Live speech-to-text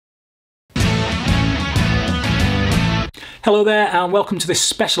Hello there and welcome to this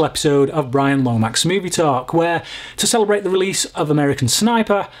special episode of Brian Lomax Movie Talk, where to celebrate the release of American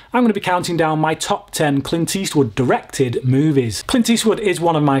Sniper, I'm going to be counting down my top 10 Clint Eastwood directed movies. Clint Eastwood is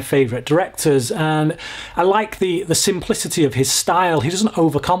one of my favourite directors and I like the simplicity of his style. He doesn't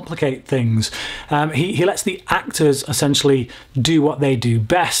overcomplicate things. He lets the actors essentially do what they do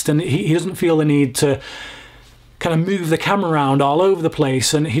best, and he doesn't feel the need to kind of move the camera around all over the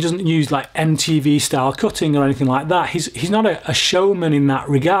place, and he doesn't use like MTV style cutting or anything like that. He's not a showman in that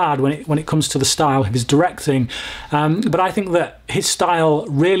regard when it comes to the style of his directing, but I think that his style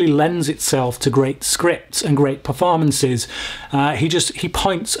really lends itself to great scripts and great performances. He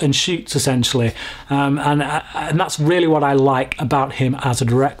points and shoots essentially, and that's really what I like about him as a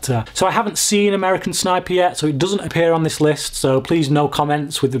director. So I haven't seen American Sniper yet, so it doesn't appear on this list, so please no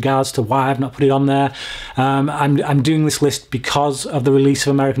comments with regards to why I've not put it on there. I'm doing this list because of the release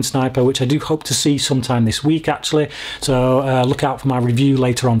of American Sniper, which I do hope to see sometime this week actually, so look out for my review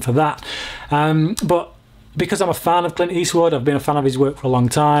later on for that. But because I'm a fan of Clint Eastwood, I've been a fan of his work for a long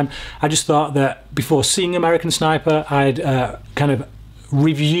time, I just thought that before seeing American Sniper I'd kind of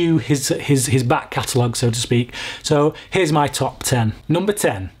review his back catalogue, so to speak. So here's my top 10. Number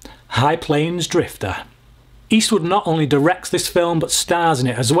 10, High Plains Drifter. Eastwood not only directs this film but stars in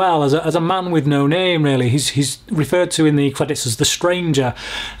it as well, as a man with no name really. He's referred to in the credits as the stranger,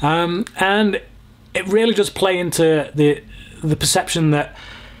 and it really does play into the perception that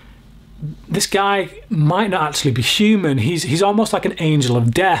this guy might not actually be human. He's almost like an angel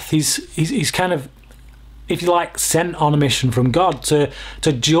of death. He's kind of, if you like, sent on a mission from God to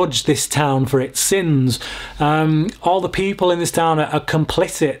judge this town for its sins. All the people in this town are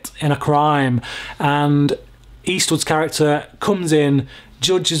complicit in a crime, and Eastwood's character comes in,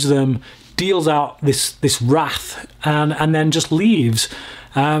 judges them, deals out this wrath, and then just leaves.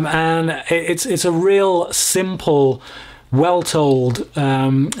 And it's a real simple, well told,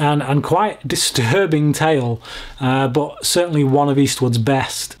 and quite disturbing tale, but certainly one of Eastwood's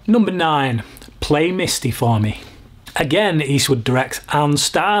best. Number 9, Play Misty for Me. Again, Eastwood directs and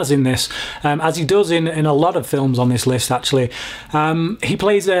stars in this, as he does in a lot of films on this list actually. He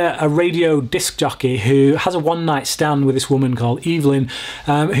plays a radio disc jockey who has a one-night stand with this woman called Evelyn,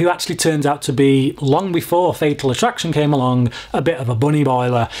 who actually turns out to be, long before Fatal Attraction came along, a bit of a bunny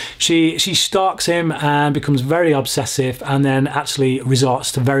boiler. She stalks him and becomes very obsessive, and then actually resorts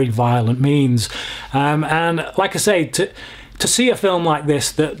to very violent means. And like I say, to see a film like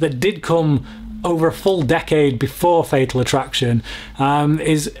this that did come over a full decade before Fatal Attraction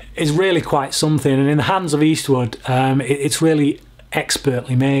is really quite something, and in the hands of Eastwood it's really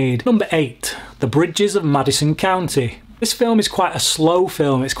expertly made. Number 8, The Bridges of Madison County. This film is quite a slow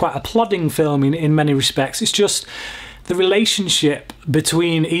film, it's quite a plodding film in many respects. It's just the relationship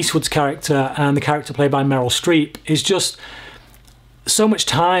between Eastwood's character and the character played by Meryl Streep is just, so much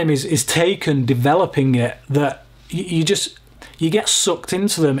time is taken developing it that you get sucked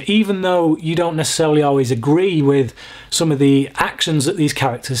into them, even though you don't necessarily always agree with some of the actions that these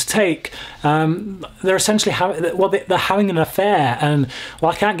characters take. They're essentially they're having an affair, and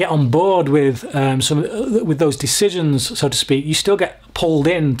while I can't get on board with with those decisions, so to speak, you still get pulled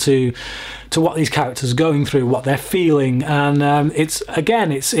into what these characters are going through, what they're feeling, and it's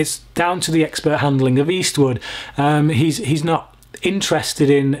down to the expert handling of Eastwood. He's not interested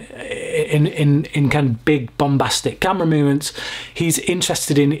in kind of big bombastic camera movements. He's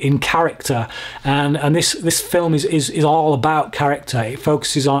interested in character, and this film is all about character. It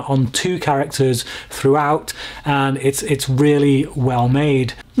focuses on two characters throughout, and it's really well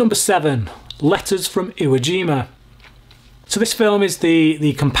made. Number 7, Letters from Iwo Jima. So this film is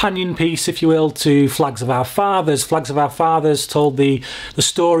the companion piece, if you will, to Flags of Our Fathers. Flags of Our Fathers told the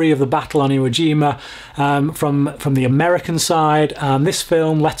story of the battle on Iwo Jima from the American side, and this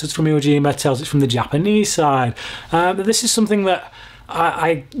film, Letters from Iwo Jima, tells it from the Japanese side. This is something that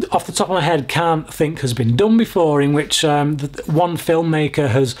I off the top of my head can't think has been done before, in which one filmmaker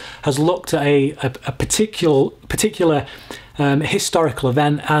has looked at a particular historical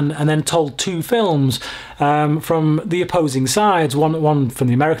event and then told two films from the opposing sides, one from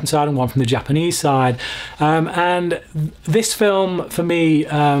the American side and one from the Japanese side, and this film for me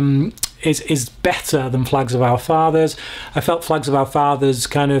is better than Flags of Our Fathers. I felt Flags of Our Fathers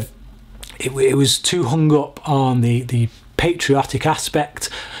kind of it was too hung up on the patriotic aspect,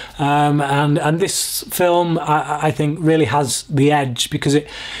 and this film I think really has the edge, because it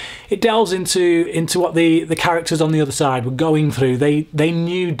it delves into what the characters on the other side were going through. They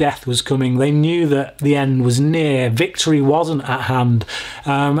knew death was coming. They knew that the end was near. Victory wasn't at hand,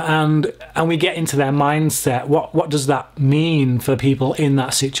 and we get into their mindset. What does that mean for people in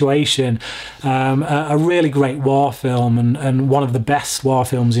that situation? A really great war film, and one of the best war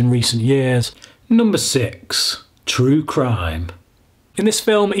films in recent years. Number 6, True Crime. In this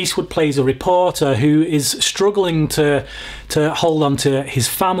film, Eastwood plays a reporter who is struggling to hold on to his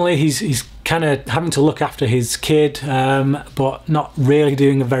family. He's kind of having to look after his kid, but not really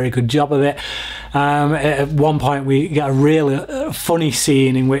doing a very good job of it. At one point, we get a really funny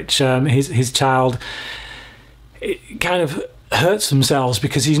scene in which his child kind of hurts themselves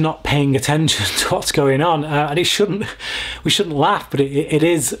because he's not paying attention to what's going on, and we shouldn't laugh, but it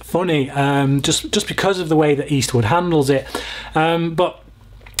is funny, just because of the way that Eastwood handles it. But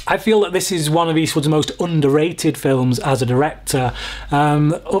I feel that this is one of Eastwood's most underrated films as a director,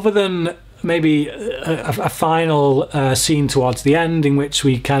 other than maybe a final scene towards the end in which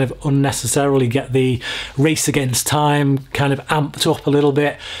we kind of unnecessarily get the race against time kind of amped up a little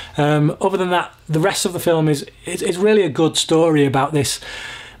bit. Other than that, the rest of the film is really a good story about this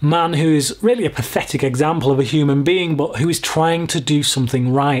man who is really a pathetic example of a human being, but who is trying to do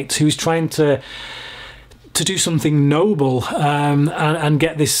something right, who's trying to do something noble, and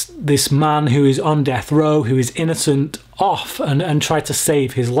get this man who is on death row, who is innocent, off and try to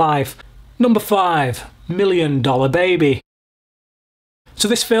save his life. Number 5, $1 Million Baby. So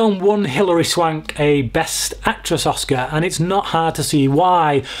this film won Hilary Swank a Best Actress Oscar, and it's not hard to see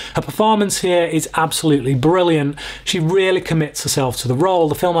why. Her performance here is absolutely brilliant. She really commits herself to the role.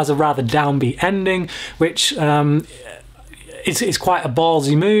 The film has a rather downbeat ending, which it's quite a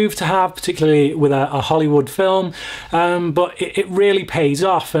ballsy move to have, particularly with a Hollywood film, but it really pays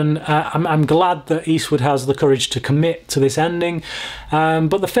off, and I'm glad that Eastwood has the courage to commit to this ending.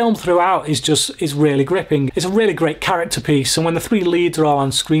 But the film throughout is really gripping. It's a really great character piece, and when the three leads are all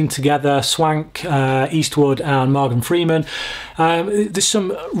on screen together, Swank, Eastwood and Morgan Freeman, there's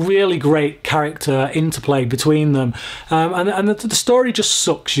some really great character interplay between them, and the story just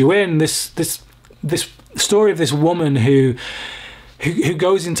sucks you in. This story of this woman who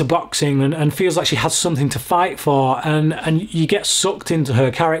goes into boxing and feels like she has something to fight for, and you get sucked into her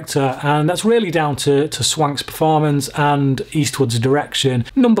character, and that's really down to Swank's performance and Eastwood's direction.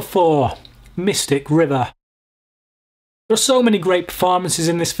 Number 4, Mystic River. There are so many great performances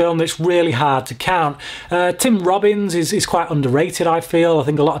in this film that it's really hard to count. Tim Robbins is quite underrated, I feel. I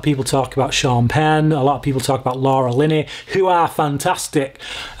think a lot of people talk about Sean Penn, a lot of people talk about Laura Linney, who are fantastic.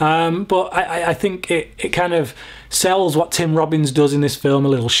 But I think it kind of sells what Tim Robbins does in this film a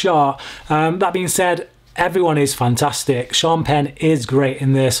little short. That being said, everyone is fantastic. Sean Penn is great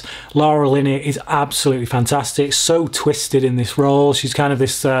in this. Laura Linney is absolutely fantastic. So twisted in this role. She's kind of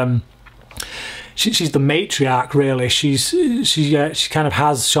this... She's the matriarch, really. She kind of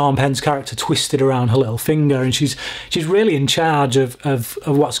has Sean Penn's character twisted around her little finger, and she's really in charge of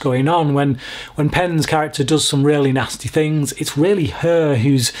what's going on. When Penn's character does some really nasty things, it's really her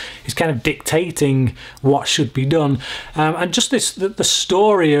who's kind of dictating what should be done. And just the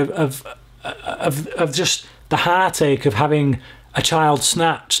story of just the heartache of having a child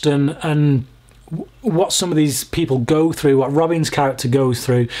snatched, and what some of these people go through, what Robin's character goes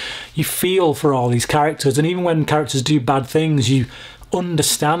through. You feel for all these characters, and even when characters do bad things, you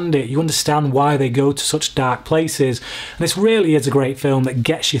understand it. You understand why they go to such dark places, and this really is a great film that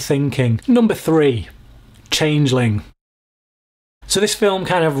gets you thinking. Number 3, Changeling. So this film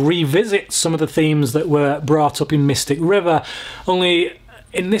kind of revisits some of the themes that were brought up in Mystic River, only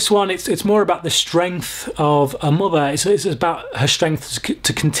in this one, it's more about the strength of a mother. It's about her strength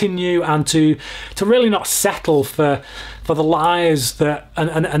to continue and to really not settle for the lies that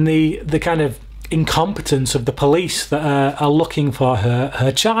and the kind of incompetence of the police that are looking for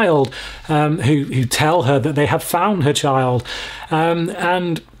her child, who tell her that they have found her child,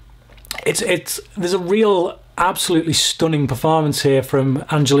 and there's a real absolutely stunning performance here from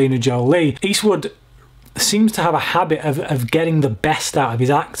Angelina Jolie. Eastwood seems to have a habit of getting the best out of his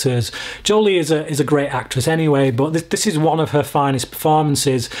actors. Jolie is a great actress anyway, but this is one of her finest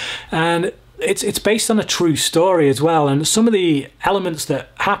performances, and it's based on a true story as well. And some of the elements that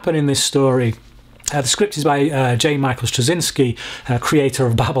happen in this story, the script is by J. Michael Straczynski, creator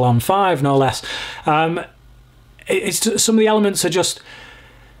of Babylon 5, no less. Some of the elements are just,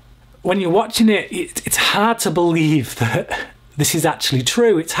 when you're watching it, it's hard to believe that this is actually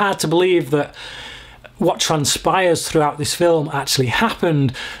true. It's hard to believe that what transpires throughout this film actually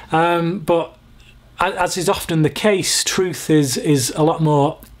happened, but as is often the case, truth is a lot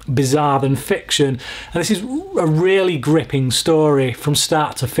more bizarre than fiction, and this is a really gripping story from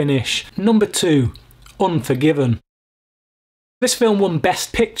start to finish. Number 2, Unforgiven. This film won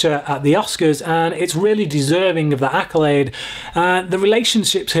Best Picture at the Oscars, and it's really deserving of that accolade. The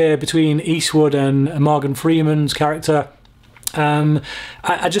relationships here between Eastwood and Morgan Freeman's character are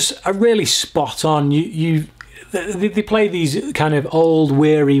really spot on. They play these kind of old,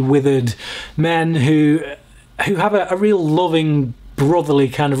 weary, withered men who have a real loving, brotherly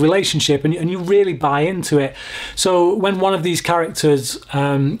kind of relationship, and you really buy into it. So when one of these characters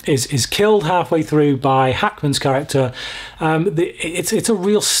is killed halfway through by Hackman's character, it's a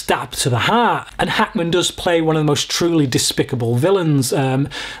real stab to the heart. And Hackman does play one of the most truly despicable villains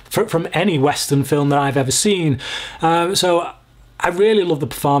from any Western film that I've ever seen. So I really love the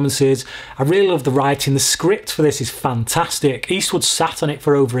performances, I really love the writing. The script for this is fantastic. Eastwood sat on it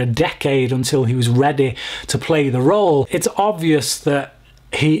for over a decade until he was ready to play the role. It's obvious that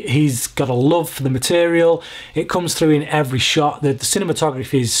he's got a love for the material. It comes through in every shot. The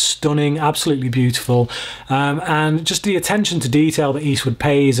cinematography is stunning, absolutely beautiful, and just the attention to detail that Eastwood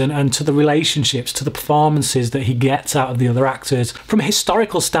pays, and to the relationships, to the performances that he gets out of the other actors. From a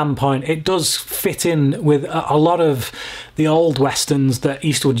historical standpoint, it does fit in with a lot of the old westerns that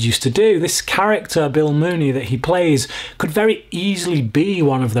Eastwood used to do. This character, Bill Mooney, that he plays could very easily be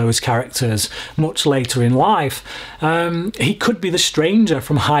one of those characters much later in life. He could be the stranger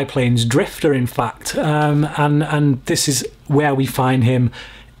from High Plains Drifter, in fact, and this is where we find him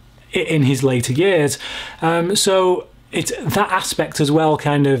in his later years. So it's that aspect as well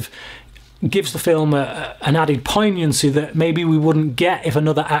kind of gives the film an added poignancy that maybe we wouldn't get if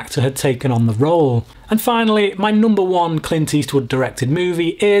another actor had taken on the role. And finally, my number 1 Clint Eastwood directed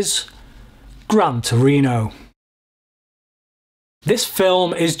movie is Gran Torino. This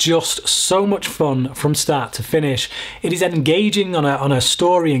film is just so much fun from start to finish. It is engaging on a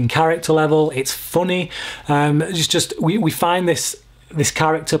story and character level. It's funny. We find this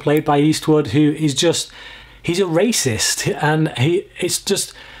character played by Eastwood who is he's a racist, and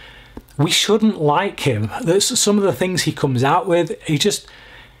we shouldn't like him. There's some of the things he comes out with.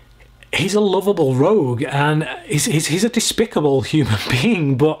 He's a lovable rogue, and he's a despicable human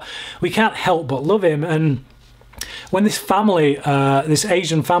being, but we can't help but love him. And when this family, this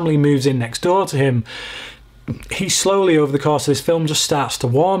Asian family, moves in next door to him, he slowly, over the course of this film, just starts to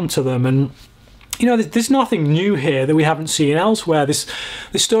warm to them. And you know, there's nothing new here that we haven't seen elsewhere. This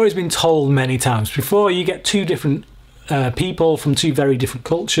story's been told many times before. You get two different people from two very different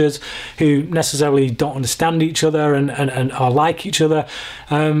cultures who necessarily don't understand each other and are like each other,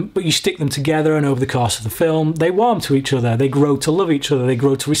 but you stick them together, and over the course of the film they warm to each other, they grow to love each other, they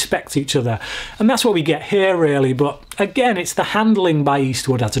grow to respect each other, and that's what we get here really. But again, it's the handling by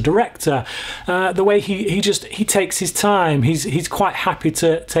Eastwood as a director, the way he takes his time. He's quite happy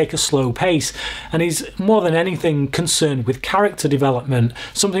to take a slow pace, and he's more than anything concerned with character development,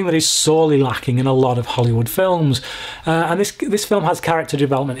 something that is sorely lacking in a lot of Hollywood films. And this film has character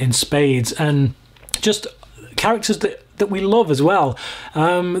development in spades, and just characters that we love as well.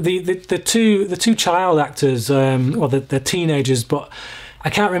 The two child actors, well, they're teenagers, but I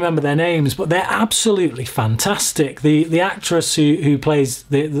can't remember their names, but they're absolutely fantastic. The actress who plays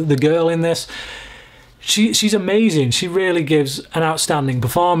the girl in this, she's amazing. She really gives an outstanding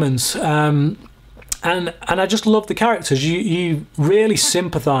performance. And I just love the characters. You really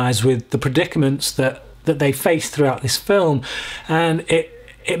sympathise with the predicaments that they face throughout this film, and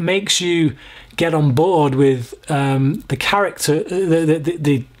it makes you get on board with the character,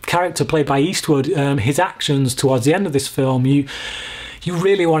 the character played by Eastwood, his actions towards the end of this film. You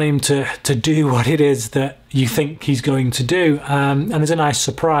really want him to do what it is that you think he's going to do, and there's a nice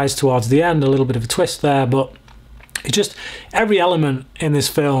surprise towards the end, a little bit of a twist there, but it's just every element in this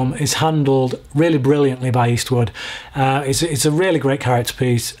film is handled really brilliantly by Eastwood. It's a really great character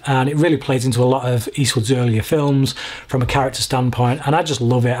piece, and it really plays into a lot of Eastwood's earlier films from a character standpoint, and I just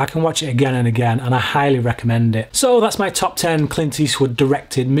love it. I can watch it again and again, and I highly recommend it. So that's my top 10 Clint Eastwood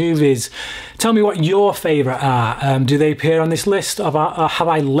directed movies. Tell me what your favourite are. Do they appear on this list, or have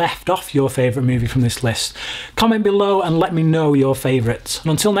I left off your favourite movie from this list? Comment below and let me know your favourites. And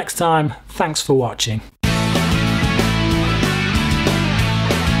until next time, thanks for watching.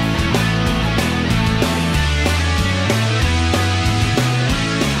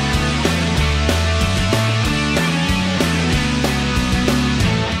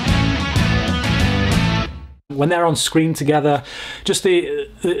 When they're on screen together, just the